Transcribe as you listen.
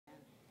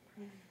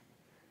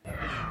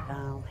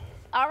Oh.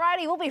 All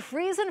righty, we'll be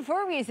freezing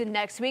for a reason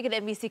next week at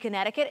NBC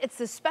Connecticut. It's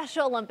the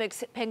Special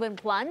Olympics Penguin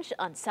Plunge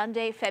on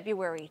Sunday,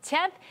 February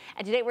 10th.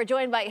 And today we're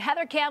joined by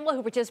Heather Campbell,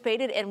 who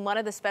participated in one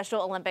of the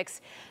Special Olympics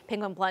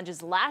Penguin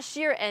Plunges last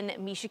year, and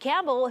Misha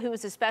Campbell, who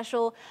is the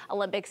Special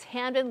Olympics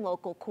Hamden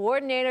local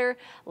coordinator.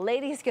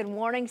 Ladies, good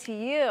morning to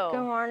you.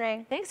 Good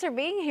morning. Thanks for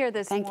being here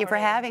this morning. Thank you for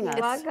having us.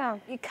 You're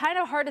welcome. It's kind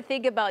of hard to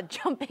think about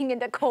jumping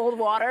into cold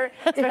water,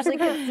 especially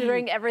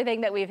considering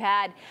everything that we've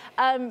had.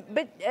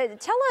 But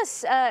tell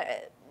us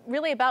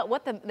really about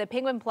what the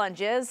Penguin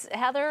Plunge is,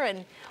 Heather,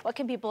 and what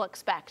can people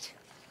expect?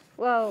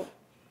 Well,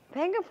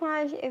 Penguin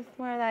Plunge is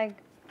more like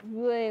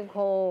really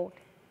cold,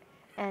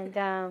 and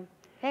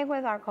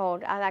penguins are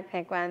cold. I like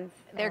penguins.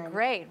 They're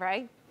great,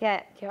 right?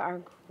 Yeah, they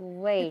are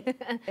great.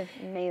 It's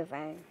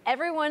amazing.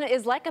 Everyone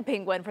is like a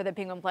penguin for the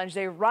Penguin Plunge.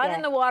 They run Yes.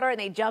 in the water and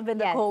they jump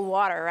into Yes. cold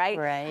water, right?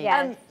 Right.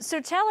 Yes.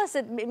 So tell us,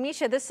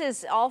 Misha, this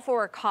is all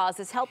for a cause.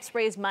 This helps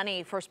raise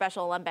money for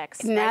Special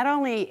Olympics. Not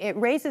only it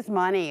raises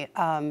money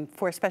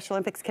for Special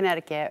Olympics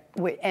Connecticut,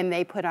 and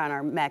they put on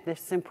our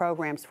magnificent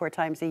programs 4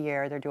 times a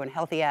year. They're doing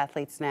healthy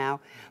athletes now,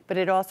 but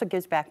it also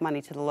gives back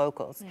money to the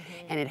locals,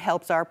 and it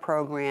helps our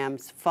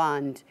programs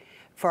fund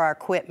for our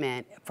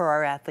equipment, for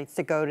our athletes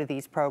to go to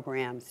these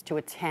programs, to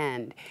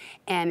attend.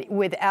 And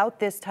without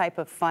this type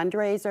of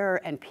fundraiser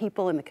and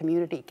people in the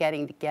community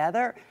getting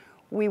together,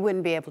 we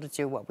wouldn't be able to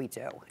do what we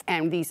do,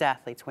 and these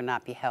athletes would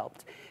not be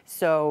helped.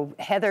 So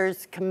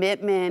Heather's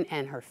commitment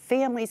and her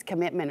family's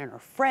commitment and her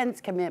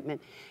friends'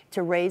 commitment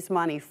to raise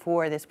money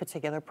for this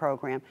particular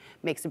program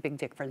makes a big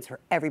difference for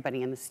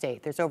everybody in the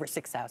state. There's over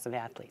 6,000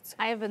 athletes.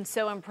 I have been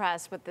so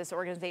impressed with this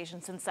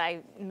organization since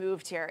I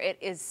moved here. It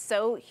is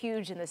so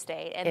huge in the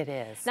state. And it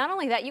is. Not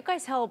only that, you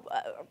guys help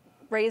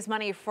raise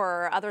money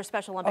for other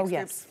Special Olympics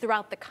groups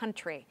throughout the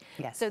country.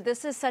 Yes. So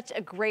this is such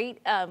a great,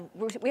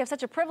 we have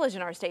such a privilege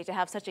in our state to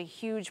have such a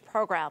huge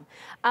program.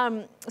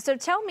 So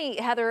tell me,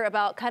 Heather,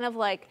 about kind of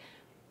like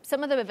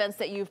some of the events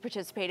that you've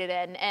participated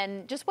in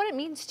and just what it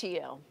means to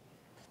you.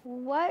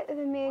 What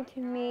it means to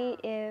me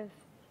is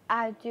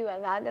I do a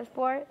lot of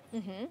sports,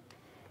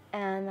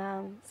 and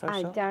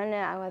I've done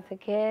it. I was a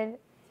kid,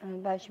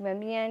 but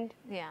champion.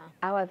 Yeah.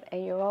 I was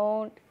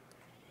 8-year-old,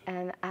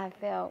 and I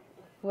felt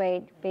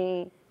great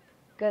being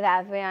good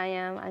athlete I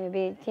am. I'm gonna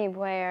be a team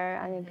player.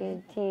 I'm gonna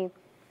be a team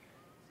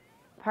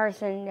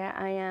person that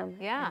I am.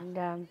 Yeah.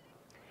 And,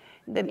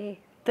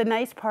 The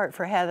nice part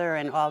for Heather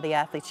and all the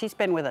athletes, she's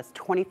been with us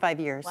 25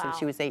 years since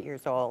she was 8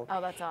 years old.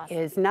 Oh, that's awesome.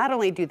 Is not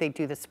only do they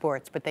do the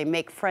sports, but they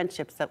make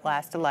friendships that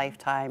last a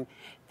lifetime.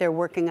 They're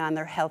working on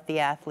their healthy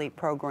athlete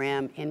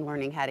program in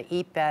learning how to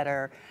eat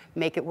better,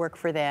 make it work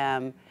for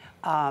them.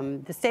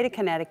 The state of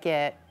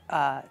Connecticut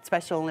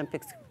Special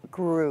Olympics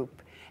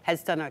group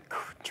has done a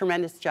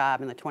tremendous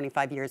job in the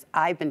 25 years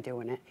I've been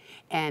doing it,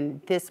 and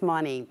this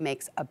money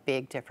makes a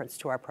big difference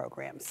to our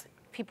programs.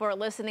 People are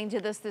listening to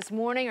this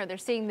morning, or they're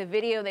seeing the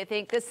video and they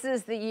think, this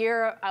is the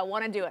year I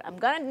want to do it. I'm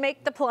going to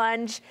make the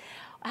plunge.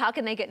 How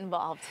can they get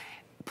involved?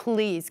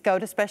 Please go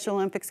to Special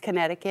Olympics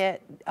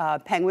Connecticut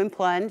Penguin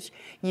Plunge.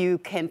 You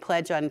can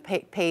pledge on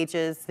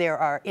pages. There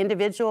are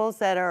individuals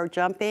that are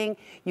jumping.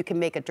 You can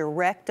make a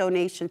direct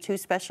donation to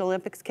Special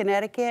Olympics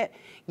Connecticut.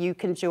 You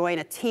can join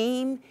a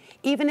team.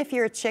 Even if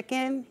you're a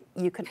chicken,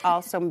 you can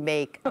also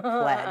make a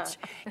pledge.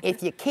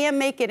 If you can't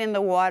make it in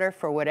the water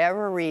for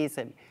whatever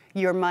reason,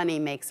 your money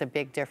makes a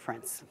big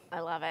difference. I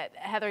love it.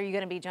 Heather, are you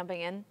going to be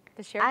jumping in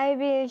this year? I'll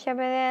be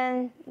jumping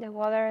in the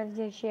water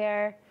this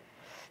year.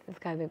 It's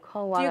gotta be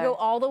cold water. Do you go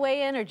all the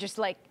way in, or just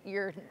like to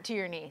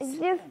your knees?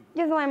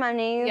 Just on my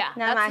knees,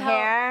 not my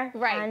hair.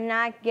 Right. I'm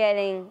not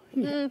getting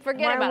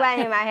forget more about wet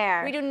it. in my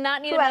hair. We do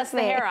not need to mess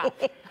the hair up.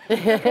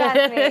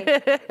 Trust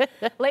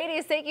me.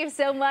 Ladies, thank you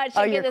so much.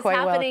 Oh, Again, you're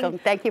quite welcome.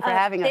 Thank you for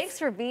having us. Thanks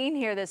for being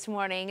here this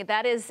morning.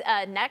 That is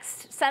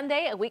next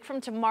Sunday, a week from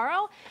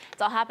tomorrow.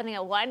 It's all happening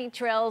at Winding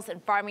Trails in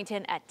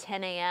Farmington at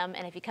 10 a.m.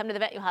 And if you come to the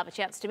event, you'll have a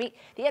chance to meet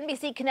the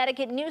NBC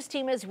Connecticut news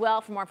team as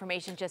well. For more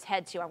information, just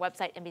head to our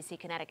website,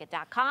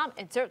 nbcconnecticut.com,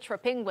 and search for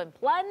Penguin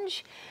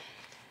Plunge.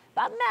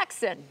 Bob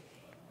Maxson,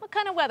 what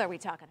kind of weather are we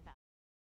talking about?